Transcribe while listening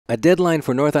A deadline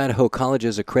for North Idaho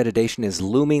College's accreditation is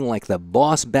looming like the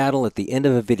boss battle at the end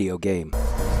of a video game.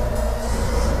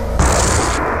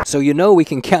 So you know we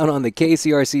can count on the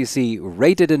KCRCC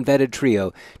rated and vetted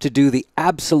trio to do the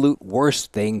absolute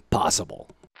worst thing possible.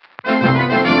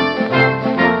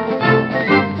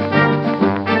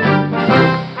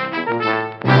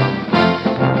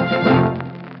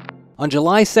 On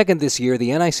July 2nd this year,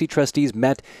 the NIC trustees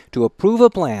met to approve a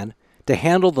plan to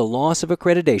handle the loss of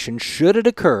accreditation should it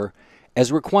occur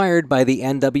as required by the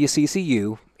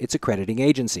NWCCU, its accrediting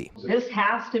agency. This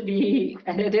has to be,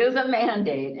 and it is a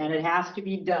mandate, and it has to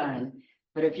be done.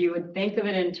 But if you would think of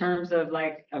it in terms of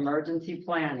like emergency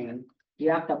planning, you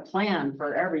have to plan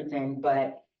for everything,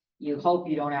 but you hope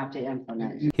you don't have to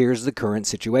implement. Here's the current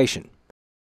situation.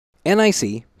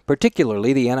 NIC,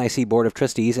 particularly the NIC Board of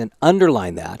Trustees, and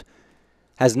underline that,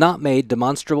 has not made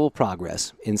demonstrable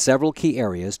progress in several key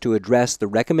areas to address the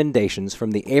recommendations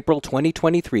from the April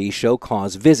 2023 show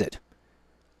cause visit.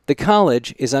 The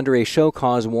college is under a show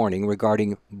cause warning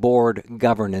regarding board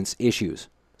governance issues,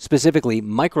 specifically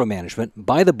micromanagement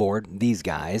by the board, these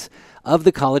guys, of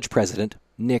the college president,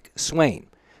 Nick Swain.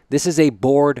 This is a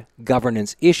board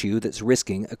governance issue that's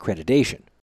risking accreditation.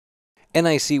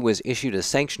 NIC was issued a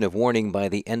sanction of warning by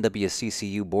the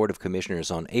NWCCU Board of Commissioners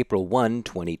on April 1,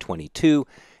 2022,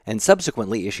 and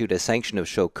subsequently issued a sanction of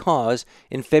show cause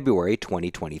in February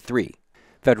 2023.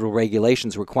 Federal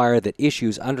regulations require that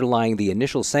issues underlying the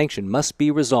initial sanction must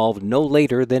be resolved no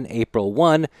later than April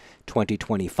 1,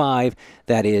 2025,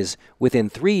 that is, within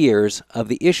 3 years of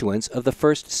the issuance of the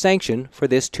first sanction for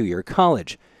this two-year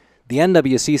college. The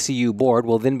NWCCU Board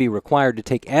will then be required to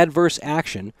take adverse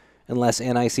action unless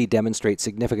NIC demonstrates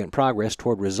significant progress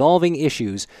toward resolving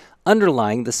issues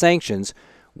underlying the sanctions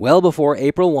well before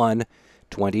April 1,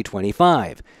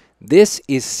 2025. This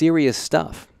is serious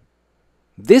stuff.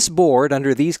 This board,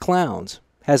 under these clowns,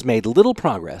 has made little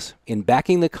progress in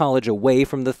backing the college away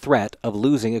from the threat of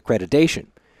losing accreditation.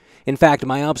 In fact,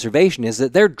 my observation is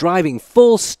that they're driving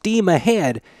full steam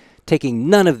ahead, taking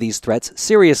none of these threats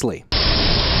seriously.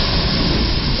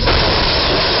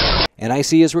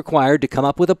 NIC is required to come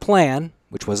up with a plan,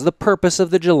 which was the purpose of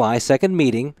the July 2nd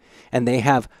meeting, and they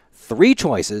have 3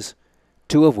 choices,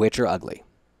 2 of which are ugly.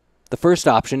 The first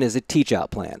option is a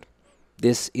teach-out plan.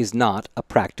 This is not a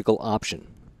practical option.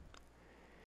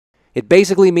 It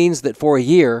basically means that for a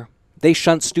year, they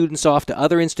shunt students off to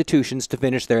other institutions to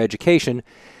finish their education.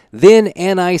 Then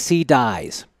NIC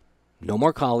dies. No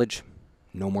more college,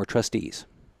 no more trustees.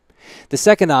 The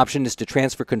second option is to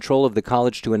transfer control of the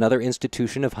college to another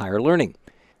institution of higher learning.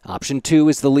 Option 2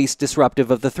 is the least disruptive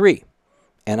of the 3.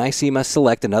 NIC must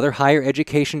select another higher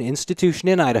education institution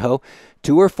in Idaho,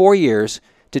 2 or 4 years,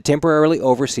 to temporarily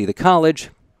oversee the college.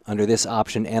 Under this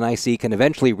option, NIC can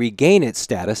eventually regain its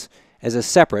status as a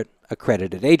separate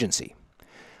accredited agency.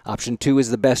 Option 2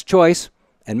 is the best choice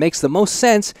and makes the most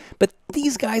sense, but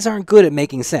these guys aren't good at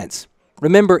making sense.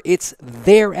 Remember, it's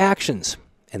their actions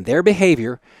and their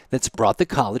behavior that's brought the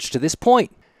college to this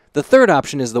point. The third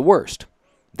option is the worst.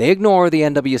 They ignore the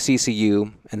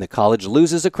NWCCU, and the college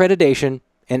loses accreditation,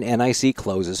 and NIC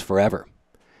closes forever.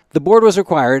 The board was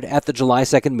required at the July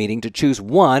 2nd meeting to choose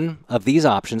one of these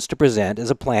options to present as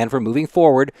a plan for moving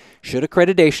forward should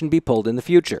accreditation be pulled in the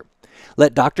future.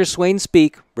 Let Dr. Swain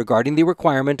speak regarding the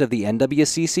requirement of the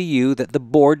NWCCU that the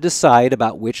board decide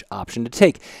about which option to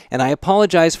take. And I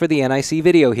apologize for the NIC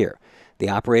video here. The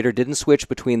operator didn't switch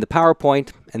between the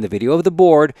PowerPoint and the video of the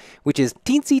board, which is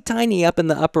teensy tiny up in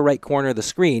the upper right corner of the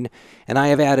screen, and I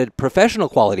have added professional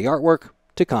quality artwork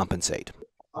to compensate.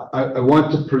 I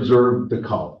want to preserve the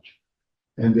college.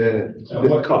 And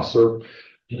what cost, sir?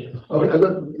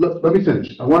 Let me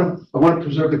finish. I want to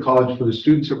preserve the college for the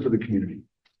students and for the community.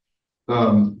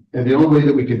 And the only way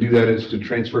that we can do that is to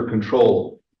transfer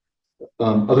control.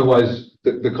 Otherwise,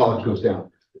 the college goes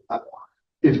down.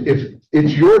 If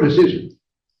it's your decision,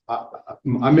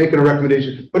 I'm making a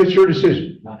recommendation, but it's your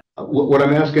decision. What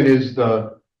I'm asking is,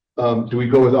 do we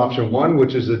go with option 1,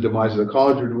 which is the demise of the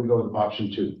college, or do we go with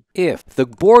option 2? If the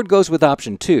board goes with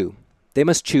option 2, they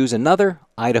must choose another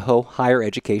Idaho higher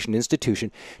education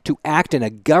institution to act in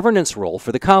a governance role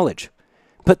for the college.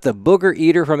 But the booger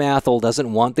eater from Athol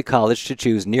doesn't want the college to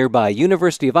choose nearby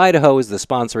University of Idaho as the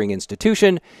sponsoring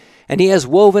institution, and he has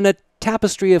woven a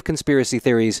tapestry of conspiracy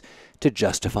theories to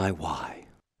justify why.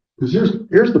 Because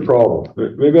here's the problem.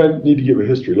 Maybe I need to give a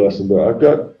history lesson, but I've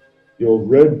got,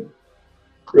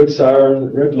 red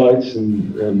sirens, red lights,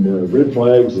 and red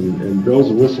flags and bells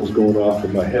and whistles going off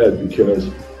in my head, because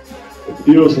it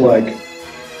feels like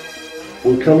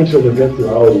we're coming to an event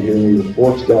reality here and we're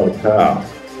forced down a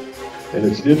path And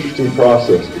it's an interesting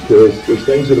process because there's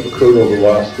things that have occurred over the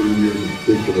last 3 years in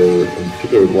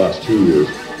particular the last 2 years.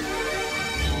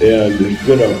 And there's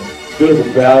been a bit of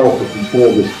a battle for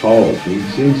control of this college. And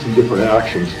we've seen some different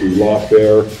actions through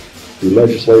lawfare, through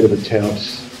legislative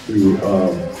attempts, through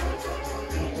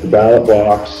the ballot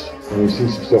box, and we've seen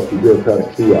some stuff through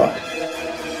bureaucratic fiat.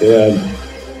 And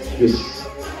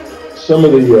some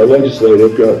of the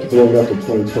legislative got blown up in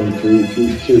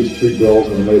 2023, Series 3 bills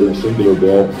and later a singular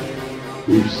bill.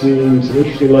 We've seen some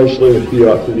interesting legislative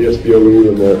fiat through the SBOE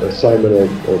and the assignment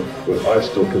of what I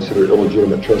still consider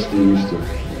illegitimate trustees to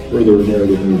further a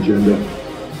narrative and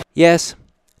agenda. Yes,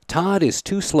 Todd is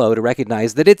too slow to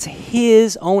recognize that it's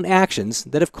his own actions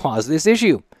that have caused this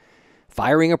issue.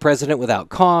 Firing a president without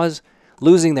cause,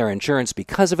 losing their insurance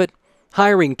because of it,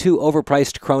 hiring 2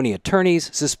 overpriced crony attorneys,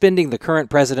 suspending the current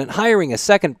president, hiring a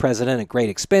second president at great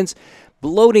expense,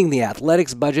 bloating the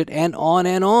athletics budget, and on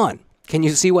and on. Can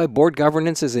you see why board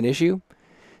governance is an issue?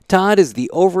 Todd is the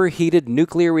overheated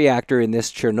nuclear reactor in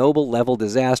this Chernobyl-level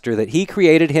disaster that he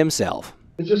created himself.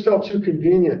 It just felt too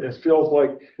convenient. It feels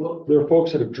like, well, there are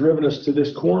folks that have driven us to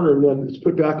this corner and then it's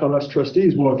put back on us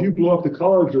trustees. Well, if you blow up the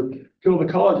college or kill the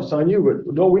college, it's on you.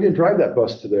 But no, we didn't drive that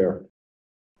bus to there.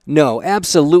 No,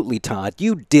 absolutely, Todd.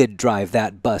 You did drive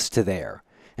that bus to there.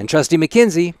 And Trustee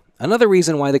McKenzie, another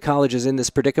reason why the college is in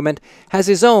this predicament, has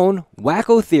his own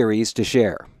wacko theories to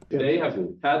share. They have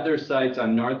had their sights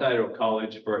on North Idaho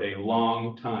College for a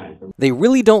long time. They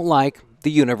really don't like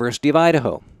the University of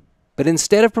Idaho. But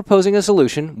instead of proposing a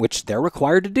solution, which they're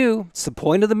required to do, it's the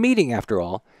point of the meeting after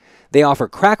all, they offer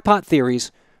crackpot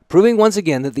theories, proving once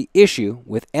again that the issue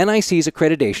with NIC's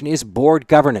accreditation is board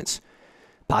governance,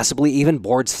 possibly even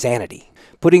board sanity.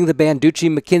 Putting the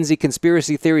Banducci-McKenzie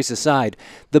conspiracy theories aside,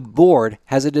 the board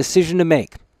has a decision to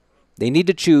make. They need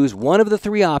to choose one of the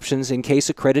 3 options in case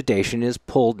accreditation is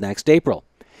pulled next April.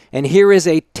 And here is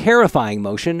a terrifying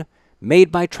motion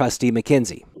made by Trustee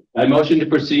McKenzie. I motion to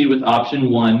proceed with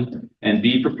option 1 and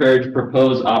be prepared to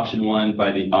propose option 1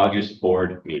 by the August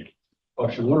board meeting.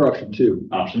 Option 1 or option 2?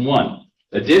 Option 1.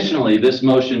 Additionally, this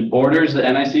motion orders the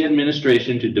NIC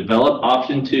administration to develop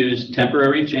option 2's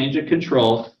temporary change of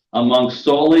control among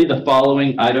solely the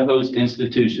following Idaho's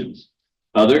institutions: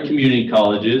 other community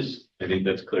colleges, I think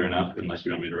that's clear enough unless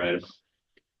you want me to write it,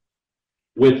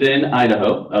 within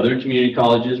Idaho, other community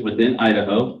colleges within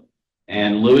Idaho,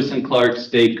 and Lewis and Clark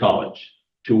State College,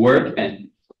 to work and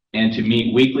to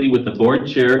meet weekly with the board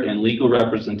chair and legal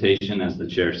representation as the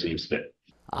chair seems fit.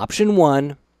 Option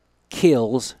 1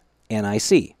 kills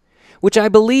NIC, which I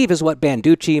believe is what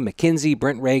Banducci, McKenzie,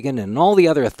 Brent Reagan, and all the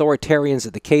other authoritarians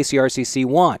at the KCRCC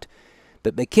want.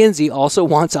 But McKenzie also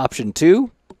wants option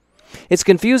 2? It's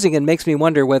confusing and makes me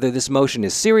wonder whether this motion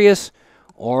is serious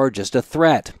or just a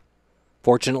threat.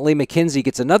 Fortunately, McKenzie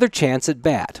gets another chance at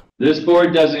bat. This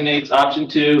board designates option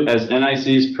 2 as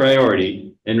NIC's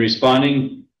priority in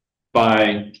responding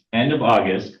by end of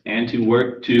August and to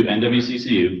work to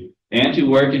NWCCU and to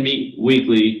work and meet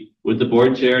weekly with the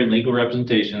board chair and legal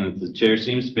representation as the chair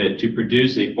seems fit to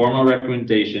produce a formal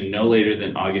recommendation no later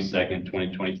than August 2nd,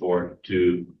 2024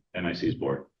 to NIC's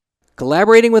board.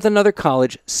 Collaborating with another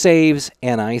college saves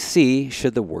NIC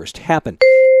should the worst happen.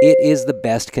 It is the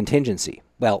best contingency.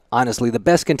 Well, honestly, the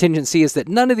best contingency is that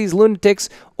none of these lunatics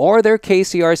or their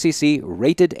KCRCC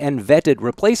rated and vetted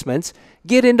replacements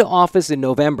get into office in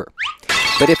November.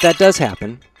 But if that does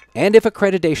happen, and if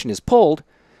accreditation is pulled,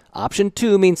 option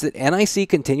 2 means that NIC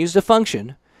continues to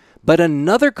function, but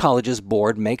another college's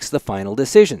board makes the final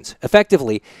decisions.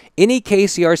 Effectively, any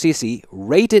KCRCC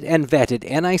rated and vetted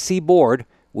NIC board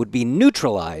would be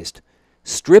neutralized,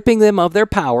 stripping them of their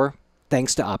power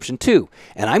thanks to option 2.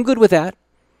 And I'm good with that.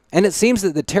 And it seems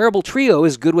that the terrible trio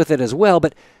is good with it as well,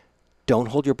 but don't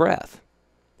hold your breath.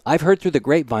 I've heard through the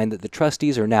grapevine that the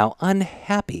trustees are now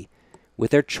unhappy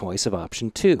with their choice of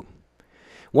option 2.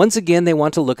 Once again, they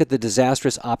want to look at the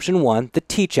disastrous option 1, the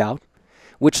teach-out,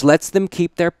 which lets them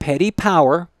keep their petty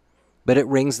power, but it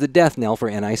rings the death knell for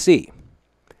NIC.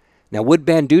 Now, would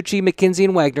Banducci, McKenzie,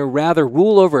 and Wagner rather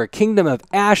rule over a kingdom of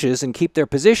ashes and keep their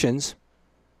positions?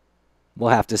 We'll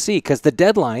have to see, because the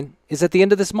deadline is at the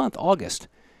end of this month, August.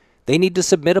 They need to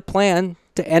submit a plan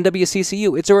to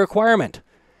NWCCU. It's a requirement.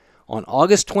 On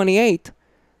August 28th,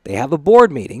 they have a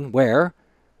board meeting where,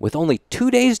 with only 2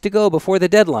 days to go before the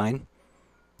deadline,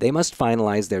 they must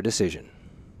finalize their decision.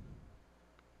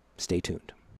 Stay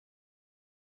tuned.